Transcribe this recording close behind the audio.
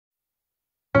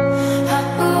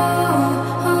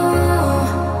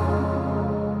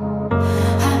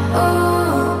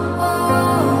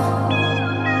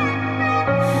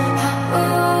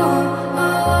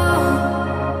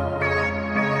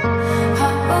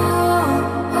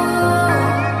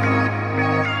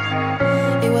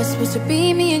supposed to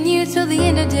be me and you till the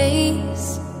end of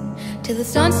days, till the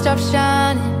sun stopped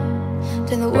shining,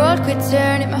 till the world quit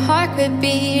turning, my heart quit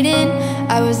beating.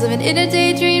 I was living in a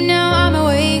daydream, now I'm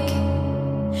awake,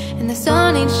 and the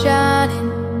sun ain't shining,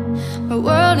 my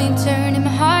world ain't turning,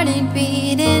 my heart ain't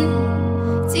beating.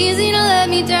 It's easy to let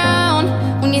me down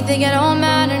when you think it don't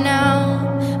matter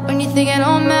now, when you think it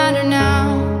don't matter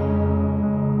now.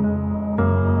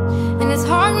 And it's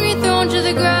hard when you're thrown to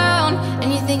the ground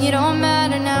and you think you don't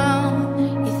matter now,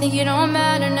 you think you don't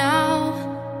matter now.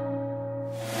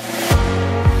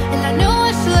 And I know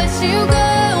I should let you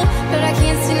go, but I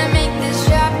can't seem to make this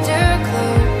chapter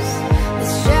close,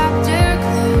 this chapter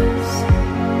close.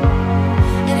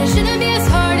 And it shouldn't be as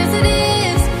hard as it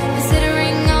is,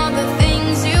 considering all the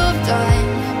things you've done,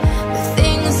 the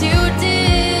things you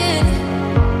did.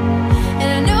 And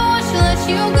I know I should let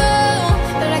you go,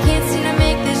 but I can't seem to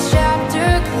make this chapter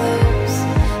close,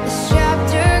 this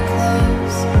chapter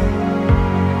close.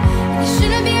 And it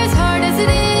shouldn't be as hard as it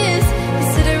is,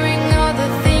 considering all the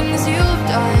things you've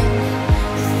done,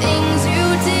 the things you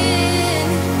did.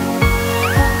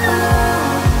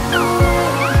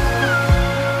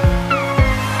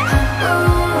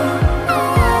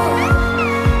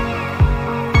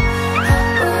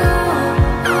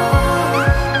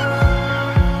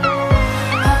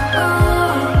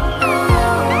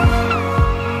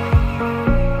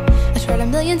 I tried a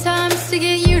million times to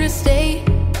get you to stay,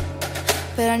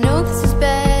 but I know this is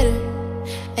better.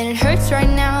 And it hurts right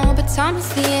now, but time is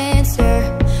the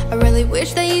answer. I really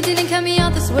wish that you didn't cut me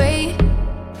out this way,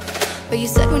 but you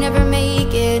said we'd never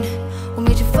make it. What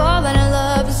made you fall out of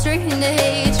love and straight into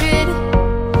hatred?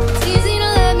 It's easy to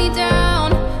let me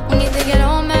down when you think it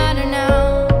don't matter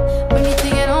now, when you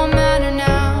think it don't matter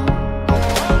now.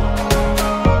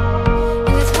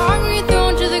 And it's hard when you're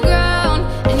thrown to the ground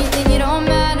and you think you don't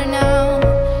matter now,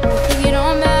 you think you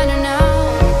don't matter now.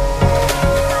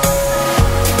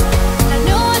 And I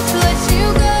know I should let you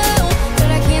go, but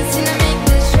I can't seem to make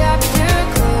this chapter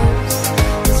close,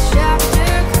 this chapter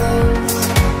close.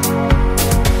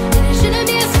 And it shouldn't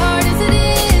be as hard as it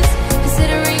is,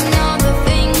 considering all the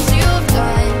things you've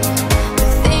done, the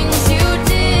things you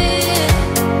did.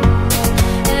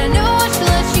 And I know I should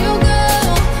let you go,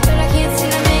 but I can't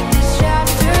seem to make this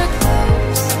chapter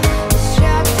close, this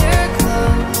chapter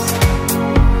close.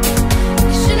 And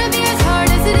it shouldn't be as hard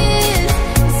as it is,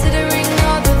 considering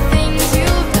all the things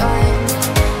you've done,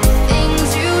 the things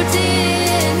you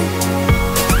did.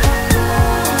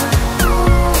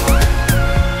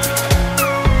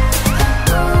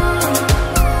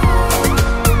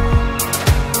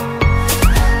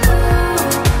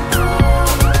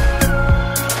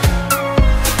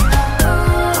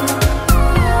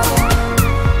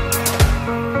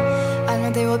 I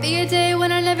know there will be a day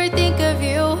when I never think of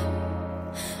you.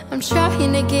 I'm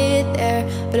trying to get there,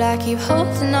 but I keep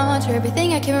holding on to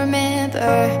everything I can remember.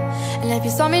 And if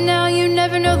you saw me now, you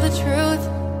never know the truth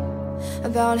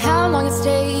about how long it's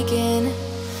taken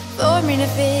for me to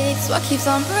fix what keeps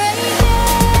on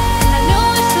breaking.